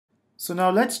So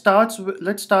now let's start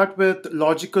with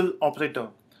logical operator.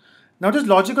 Now this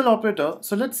logical operator,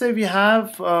 so let's say we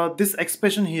have this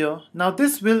expression here. Now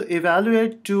this will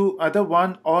evaluate to either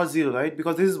 1 or 0, right?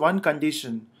 Because this is one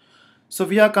condition. So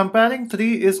we are comparing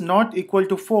 3 is not equal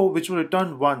to 4, which will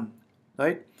return 1,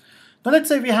 right? Now let's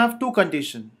say we have two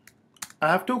conditions. I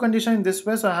have two conditions in this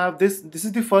way, so I have this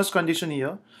is the first condition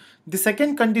here. The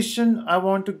second condition I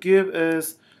want to give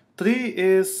is 3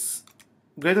 is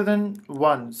greater than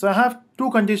 1. So I have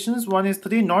two conditions, one is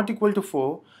 3 not equal to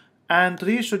 4 and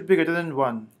 3 should be greater than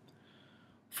 1.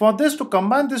 For this, to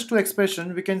combine these two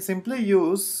expressions, we can simply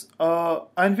use,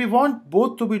 and we want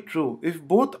both to be true. If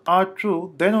both are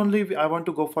true, then only I want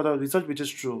to go for a result which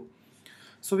is true.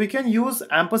 So we can use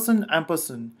ampersand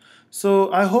ampersand.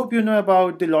 So I hope you know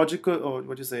about the logical, or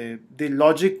what you say, the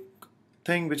logic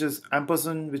thing, which is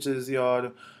ampersand, which is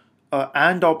your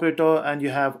AND operator, and you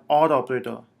have OR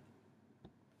operator.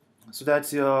 So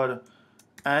that's your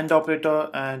AND operator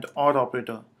and OR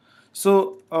operator.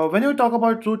 So when you talk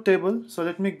about truth table, so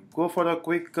let me go for a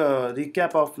quick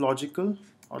recap of logical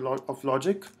of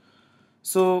logic.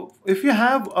 So if you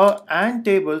have a AND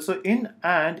table, so in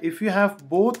AND, if you have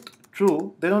both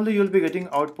true, then only you'll be getting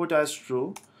output as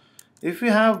true. If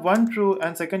you have one true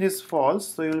and second is false,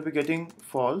 so you'll be getting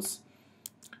false.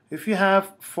 If you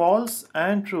have false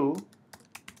and true,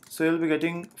 so you'll be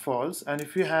getting false. And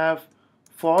if you have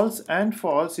false and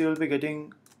false, you'll be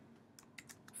getting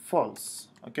false.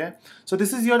 Okay, so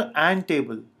this is your AND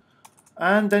table.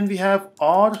 And then we have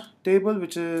OR table,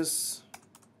 which is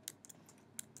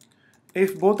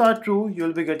if both are true,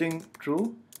 you'll be getting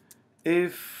true.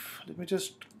 If, let me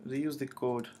just reuse the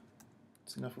code.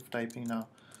 It's enough of typing now.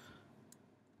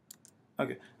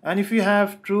 Okay, and if you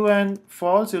have true and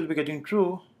false, you'll be getting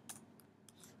true.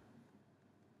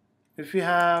 If you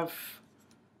have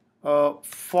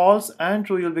false and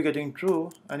true, you'll be getting true.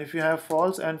 And if you have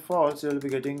false and false, you'll be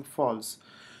getting false.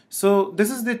 So this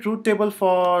is the truth table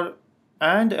for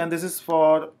AND, and this is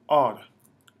for OR.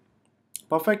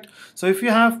 Perfect. So if you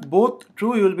have both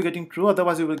true, you will be getting true,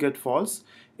 otherwise you will get false.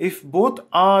 If both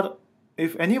are,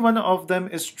 if any one of them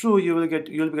is true, you'll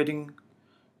be getting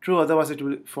true, otherwise it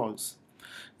will be false.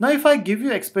 Now if I give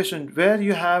you expression where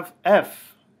you have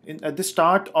F at the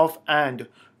start of AND,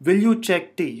 will you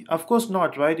check T? Of course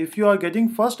not, right? If you are getting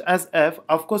first as F,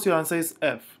 of course your answer is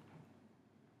F.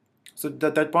 So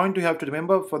that point you have to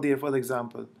remember for the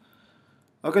example.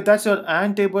 Okay, that's your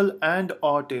AND table and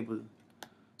OR table.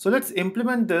 So let's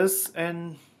implement this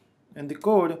in the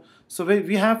code. So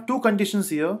we have two conditions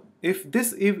here. If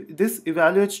this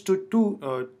evaluates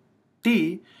to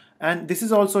T and this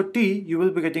is also T, you will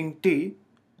be getting T.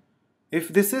 If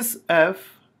this is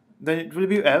F, then it will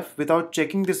be F without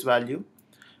checking this value.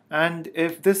 And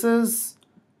if this is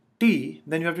T,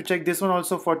 then you have to check this one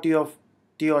also for T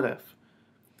or F.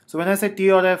 So when I say T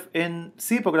or F in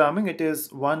C programming, it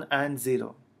is 1 and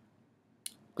 0.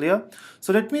 Clear?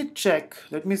 So let me check.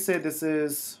 Let me say this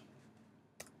is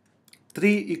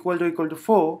 3 equal to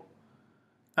 4.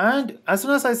 And as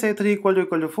soon as I say 3 equal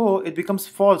to 4, it becomes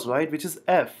false, right? Which is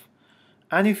F.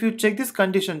 And if you check this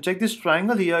condition, check this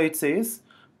triangle here, it says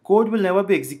code will never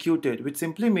be executed, which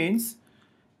simply means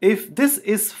if this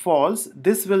is false,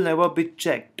 this will never be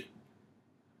checked.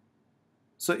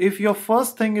 So if your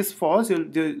first thing is false,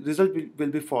 the result will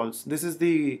be false. This is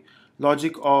the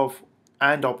logic of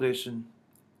AND operation.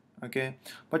 Okay,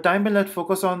 but time will not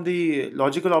focus on the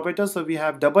logical operator. So we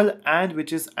have double AND,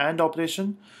 which is AND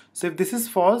operation. So if this is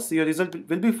false, your result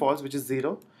will be false, which is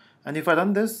 0. And if I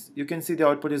run this, you can see the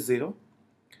output is 0.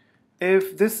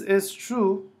 If this is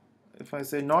true, if I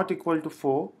say not equal to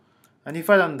 4, and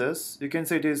if I run this, you can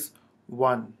say it is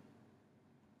 1.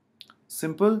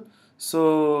 Simple.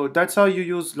 So that's how you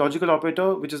use logical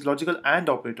operator, which is logical AND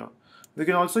operator. We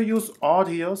can also use OR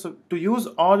here. So to use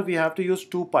OR, we have to use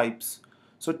two pipes.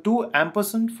 So 2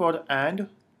 ampersand for AND.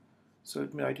 So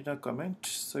let me write in a comment.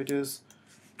 So it is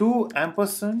 2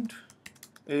 ampersand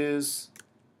is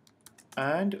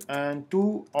AND, and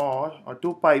 2 OR, or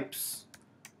 2 pipes,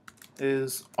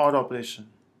 is OR operation.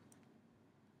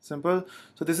 Simple.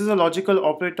 So this is a logical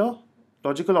operator,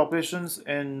 logical operations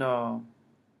in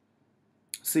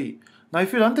C. Now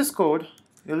if you run this code,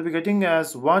 you'll be getting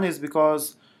as 1 is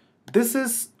because this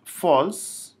is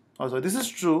false, also this is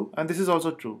true, and this is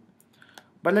also true.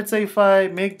 But let's say if I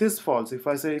make this false, if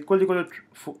I say equal to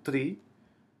 3,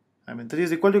 I mean 3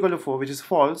 is equal to 4, which is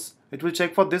false, it will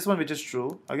check for this one, which is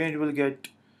true. Again, it will get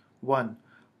 1.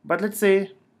 But let's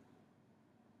say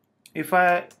if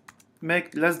I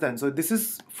make less than, so this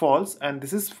is false and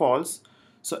this is false,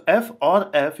 so F or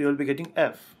F, you will be getting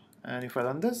F. And if I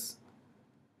run this,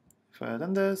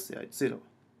 yeah, it's 0.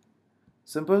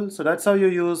 Simple. So that's how you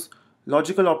use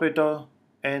logical operator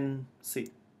in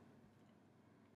C.